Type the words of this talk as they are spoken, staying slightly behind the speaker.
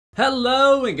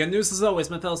Hello, and good news as always,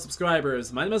 my fellow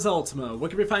subscribers. My name is Ultima.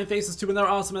 Welcome to Fine Faces to another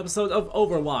awesome episode of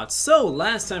Overwatch. So,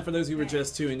 last time, for those of you who were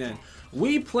just tuning in,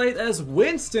 we played as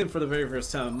Winston for the very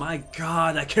first time. My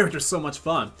god, that character's so much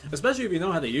fun. Especially if you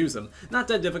know how to use him. Not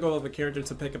that difficult of a character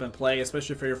to pick up and play,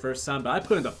 especially for your first time, but I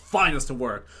put in the finest of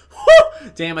work. Whew!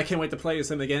 Damn, I can't wait to play as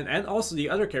him again, and also the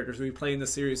other characters we play in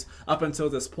this series up until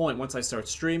this point, once I start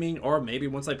streaming, or maybe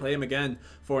once I play him again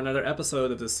for another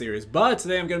episode of this series. But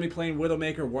today I'm going to be playing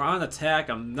Widowmaker. We're on attack.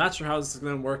 I'm not sure how this is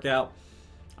going to work out.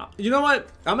 You know what?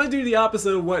 I'm going to do the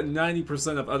opposite of what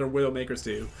 90% of other Widowmakers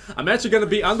do. I'm actually going to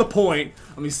be on the point.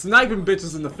 I'm going to be sniping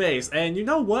bitches in the face. And you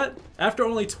know what? After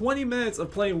only 20 minutes of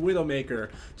playing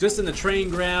Widowmaker, just in the training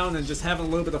ground and just having a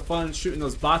little bit of fun shooting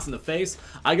those bots in the face,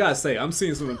 I gotta say, I'm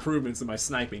seeing some improvements in my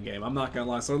sniping game. I'm not going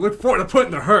to lie. So I look forward to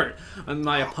putting the hurt on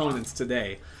my opponents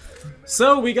today.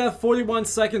 So we got 41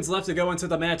 seconds left to go until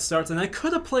the match starts, and I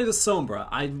could have played a Sombra.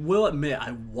 I will admit,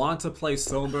 I want to play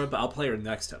Sombra, but I'll play her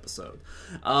next episode.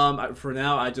 For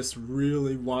now, I just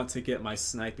really want to get my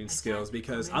sniping skills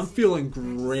because I'm feeling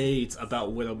great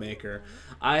about Widowmaker.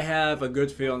 I have a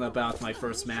good feeling about my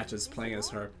first matches playing as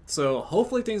her. So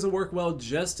hopefully things will work well,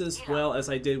 just as well as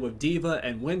I did with D.Va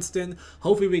and Winston.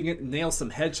 Hopefully we can nail some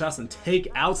headshots and take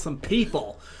out some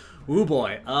people. Ooh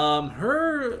boy.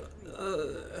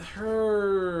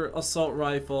 Her assault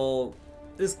rifle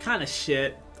is kind of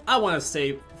shit. I want to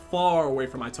stay far away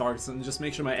from my targets and just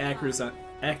make sure my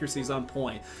accuracy is on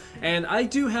point. And I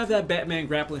do have that Batman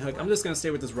grappling hook. I'm just going to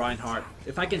stay with this Reinhardt.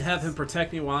 If I can have him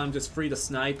protect me while I'm just free to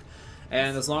snipe,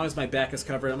 and as long as my back is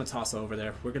covered, I'm going to toss it over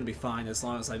there. We're going to be fine as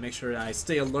long as I make sure I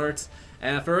stay alert.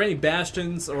 And if there are any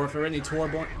bastions or if there are any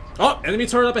turret... Oh, enemy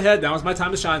turret up ahead. Now is my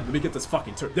time to shine. Let me get this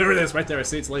fucking turret. There it is, right there. I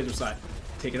see its laser sight.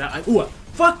 Take it out. Ooh,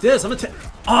 fuck this. I'm gonna take...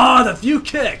 Oh, the view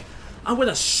kick. I would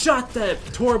have shot that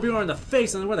Torbjorn in the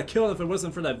face and I would have killed him if it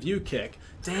wasn't for that view kick.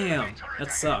 Damn,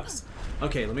 that sucks.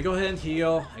 Okay, let me go ahead and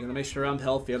heal. I'm gonna make sure I'm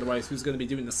healthy. Otherwise, who's gonna be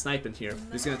doing the sniping here?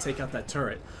 Who's gonna take out that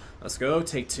turret? Let's go.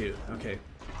 Take two. Okay.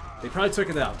 They probably took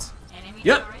it out.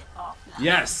 Yep.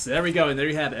 Yes, there we go, and there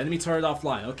you have it. Enemy turret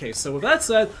offline. Okay, so with that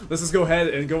said, let's just go ahead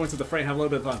and go into the fray and have a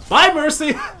little bit of fun. Bye,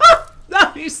 Mercy!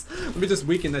 Nice! Let me just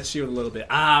weaken that shield a little bit.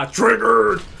 Ah,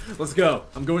 triggered! Let's go.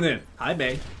 I'm going in. Hi,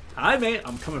 May. Hi, May.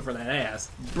 I'm coming for that ass.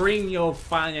 Bring your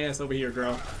fine ass over here,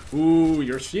 girl. Ooh,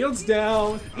 your shield's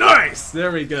down. Nice!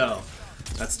 There we go.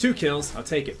 That's 2 kills. I'll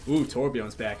take it. Ooh,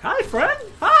 Torbjorn's back. Hi, friend!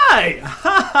 Hi!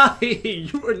 Hi!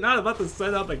 You are not about to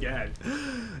set up again.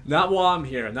 Not while I'm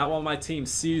here. Not while my team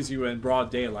sees you in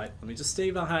broad daylight. Let me just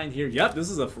stay behind here. Yep, this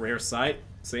is a rare sight.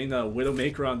 Seeing the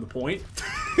Widowmaker on the point.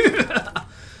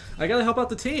 I gotta help out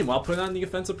the team while putting on the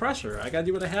offensive pressure. I gotta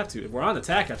do what I have to. We're on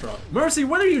attack after all. Mercy,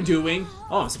 what are you doing?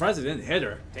 Oh, I'm surprised I didn't hit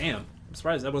her. Damn. I'm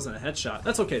surprised that wasn't a headshot.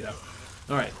 That's okay, though.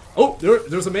 Alright. Oh,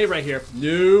 there's a May right here.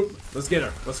 Nope. Let's get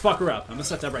her. Let's fuck her up. I'm gonna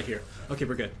set that right here. Okay,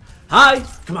 we're good. Hi!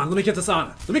 Come on, let me get this on.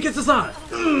 Let me get this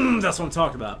on. That's what I'm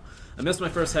talking about. I missed my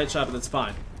first headshot, but it's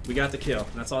fine. We got the kill.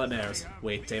 That's all that matters.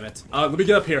 Wait, damn it. Let me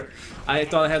get up here. I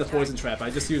thought I had a poison trap.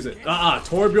 I just used it.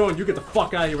 Torbjorn, you get the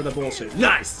fuck out of here with the bullshit.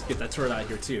 Nice! Get that turret out of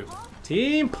here, too.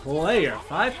 Team player.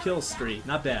 5 kill streak.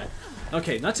 Not bad.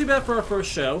 Okay, not too bad for our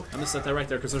first show. I'm gonna set that right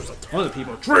there because there's a ton of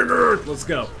people. Triggered! Let's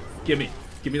go. Give me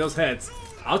those heads.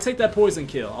 I'll take that poison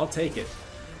kill. I'll take it.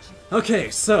 Okay,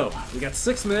 so we got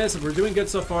 6 minutes. We're doing good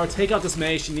so far. Take out this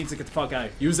May. She needs to get the fuck out.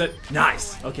 Use it.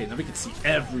 Nice. Okay, now we can see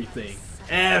everything.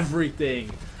 Everything.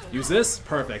 Use this.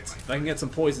 Perfect. If I can get some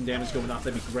poison damage going off,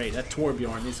 that'd be great. That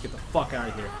Torbjorn needs to get the fuck out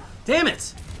of here. Damn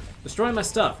it! Destroying my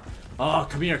stuff. Oh,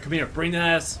 come here, come here. Bring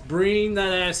that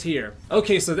ass here.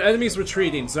 Okay, so the enemy's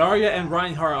retreating. Zarya and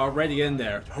Reinhardt are already in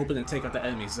there, hoping to take out the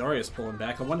enemy. Zarya's pulling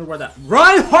back. I wonder what that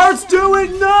Reinhardt's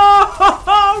doing. No!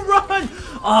 Run!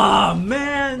 Oh,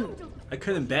 man. I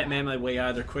couldn't Batman my way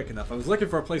out of there quick enough. I was looking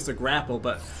for a place to grapple,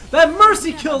 but that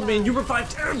Mercy killed me and you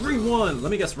revived everyone.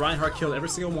 Let me guess, Reinhardt killed every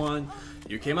single one.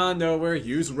 You came out of nowhere,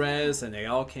 used res, and they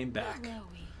all came back.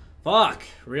 Fuck.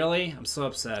 Really? I'm so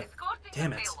upset.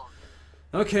 Damn it.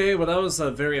 Okay, well that was a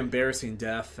very embarrassing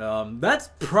death. That's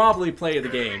probably play of the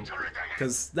game.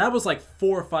 Because that was like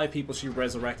 4 or 5 people she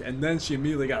resurrected, and then she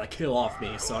immediately got a kill off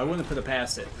me, so I wouldn't put it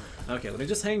past it. Okay, let me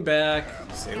just hang back,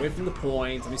 stay away from the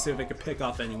point, let me see if I can pick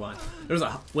off anyone. There's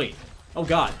a... wait. Oh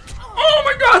god. Oh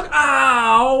my god!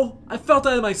 Ow! I felt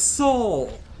that in my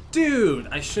soul! Dude,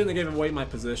 I shouldn't have given away my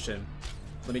position.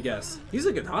 Let me guess. He's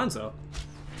a good Hanzo.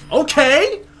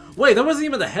 Okay! Wait, that wasn't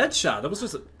even a headshot, that was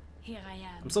just a... Here I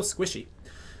am. I'm so squishy.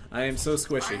 I am so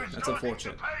squishy. That's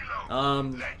unfortunate.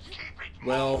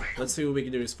 Well, let's see what we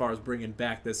can do as far as bringing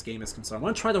back this game is concerned. I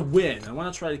want to try to win. I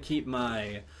want to try to keep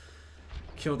my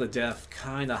kill to death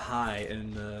kind of high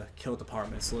in the kill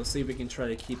department. So let's see if we can try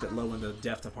to keep it low in the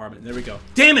death department. There we go.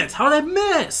 Damn it! How did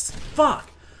I miss? Fuck!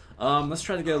 Let's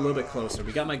try to get a little bit closer.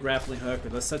 We got my grappling hook,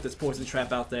 but let's set this poison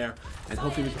trap out there, and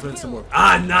hopefully we can put in some more.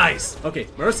 Ah, nice! Okay,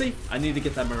 Mercy? I need to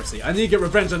get that Mercy. I need to get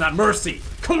revenge on that Mercy!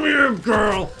 Come here,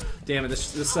 girl! Damn it,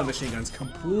 this submachine gun's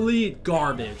complete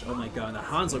garbage. Oh my god, now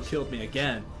Hanzo killed me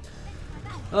again.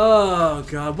 Oh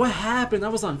god, what happened? I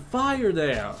was on fire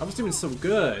there. I was doing so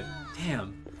good.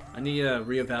 Damn. I need to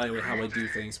reevaluate how I do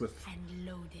things with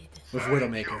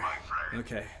Widowmaker.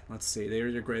 Okay, let's see. They're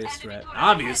your greatest threat.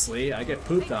 Obviously, I get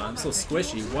pooped on. I'm so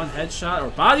squishy. One headshot or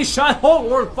body shot, oh,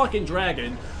 or fucking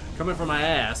dragon coming from my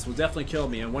ass will definitely kill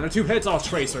me. And 1 or 2 hits, oh,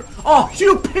 Tracer. Oh,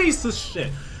 you piece of shit.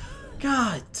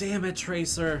 God damn it,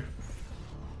 Tracer.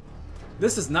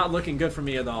 This is not looking good for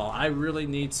me at all. I really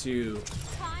need to...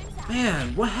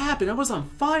 Man, what happened? I was on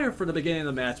fire for the beginning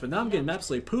of the match, but now I'm getting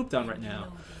absolutely pooped on right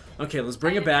now. Okay, let's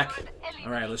bring it back.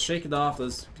 Alright, let's shake it off.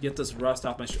 Let's get this rust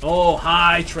off my Oh,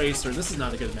 hi, Tracer. This is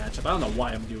not a good matchup. I don't know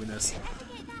why I'm doing this.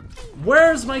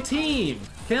 Where's my team?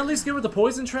 Can I at least get with the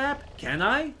poison trap? Can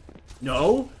I?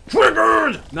 No.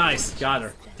 Triggered! Nice, got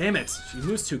her. Damn it. She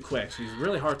moves too quick. She's a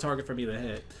really hard target for me to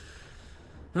hit.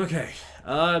 Okay.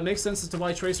 It makes sense as to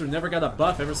why Tracer never got a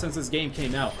buff ever since this game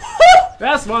came out.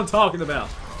 That's what I'm talking about.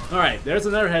 Alright, there's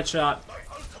another headshot.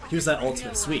 Here's that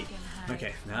ultimate. Sweet.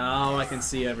 Okay, now I can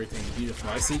see everything. Beautiful.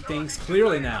 I see things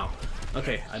clearly now.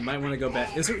 Okay, I might want to go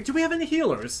back. Do we have any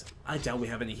healers? I doubt we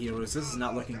have any healers. This is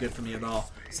not looking good for me at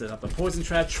all. Set up a poison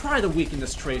trap. Try to weaken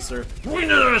this Tracer.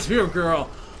 Winners here, girl!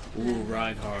 Ooh,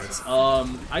 Reinhardt.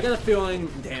 I got a feeling...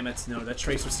 Damn it, no, that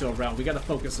Tracer's still around. We gotta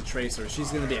focus the Tracer.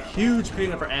 She's gonna be a huge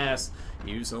pain in her ass.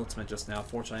 You used ultimate just now.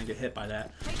 Fortunately, I didn't get hit by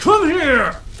that. Come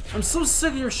here! I'm so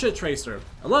sick of your shit, Tracer.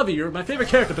 I love you. You're my favorite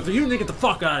character, but you need to get the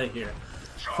fuck out of here.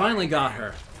 Finally got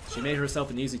her. She made herself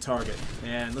an easy target.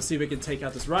 And let's see if we can take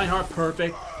out this Reinhardt.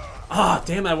 Perfect. Ah,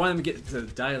 damn it. I wanted him to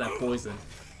die of that poison.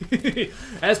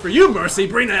 As for you, Mercy,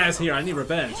 bring that ass here. I need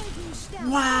revenge.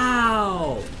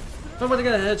 Wow. If I would have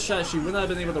got a headshot, she would not have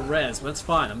been able to res. But that's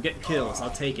fine. I'm getting kills. I'll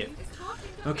take it.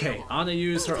 Okay, Ana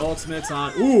used her ultimates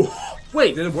on... Ooh!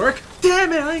 Wait, did it work?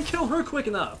 Damn it! I didn't kill her quick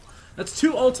enough. That's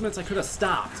 2 ultimates I could have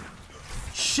stopped.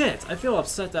 Shit, I feel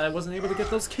upset that I wasn't able to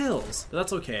get those kills. But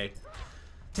that's okay.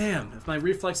 Damn, if my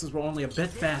reflexes were only a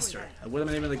bit faster, I would have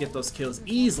been able to get those kills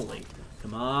easily.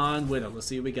 Come on, Widow, let's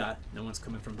see what we got. No one's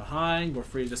coming from behind. We're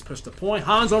free to just push the point.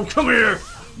 Hanzo, come here!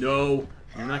 No,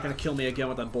 you're not gonna kill me again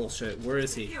with that bullshit. Where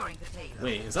is he?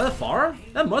 Wait, is that a Pharah?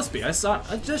 That must be. I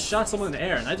just shot someone in the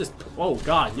air and I just... Oh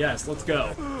god, yes, let's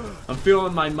go. I'm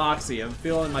feeling my moxie. I'm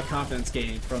feeling my confidence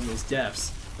gain from those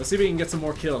deaths. Let's see if we can get some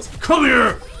more kills. Come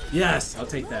here! Yes, I'll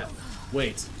take that.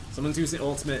 Wait, someone's using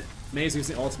ultimate. May's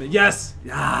using ultimate. Yes!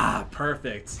 Ah,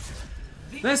 perfect.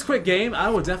 Nice quick game. I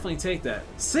will definitely take that.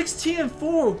 16-4.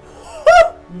 Woo!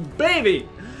 Baby!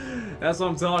 That's what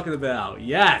I'm talking about.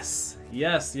 Yes!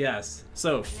 Yes, yes.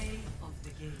 So,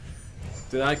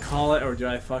 did I call it or did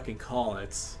I fucking call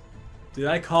it? Did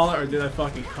I call it or did I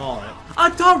fucking call it? I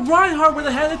thought Reinhardt would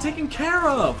have had it taken care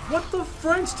of! What the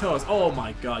French toast? Oh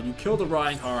my god, you killed the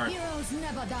Reinhardt.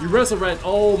 You resurrect.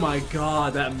 Oh my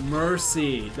god, that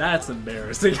Mercy. That's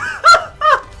embarrassing.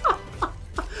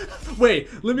 Wait,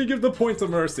 let me give the point to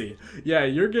Mercy. Yeah,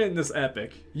 you're getting this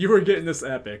epic. You were getting this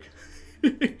epic.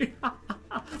 I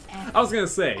was gonna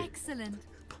say. Excellent.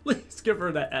 Please give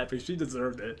her that epic. She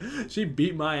deserved it. She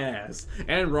beat my ass.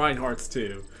 And Reinhardt's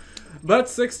too. But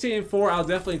 16-4, I'll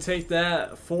definitely take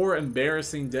that. 4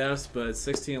 embarrassing deaths, but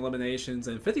 16 eliminations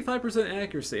and 55%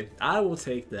 accuracy. I will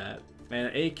take that. And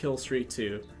an 8 kill streak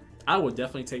too. I would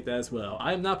definitely take that as well.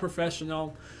 I am not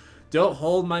professional. Don't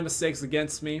hold my mistakes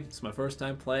against me. It's my first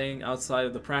time playing outside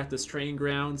of the practice training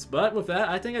grounds. But with that,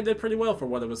 I think I did pretty well for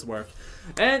what it was worth.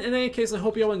 And in any case, I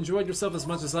hope you all enjoyed yourself as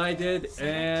much as I did.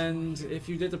 And if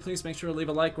you did, please make sure to leave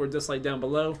a like or a dislike down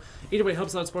below. Either way, it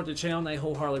helps out support the channel, and I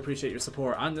wholeheartedly appreciate your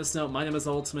support. On this note, my name is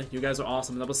Ultimate. You guys are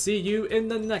awesome, and I will see you in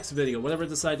the next video, whatever I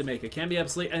decide to make. It can be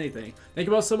absolutely anything. Thank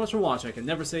you all so much for watching. I can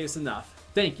never say it's enough.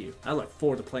 Thank you. I look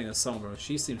forward to playing this summer.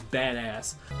 She seems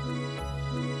badass.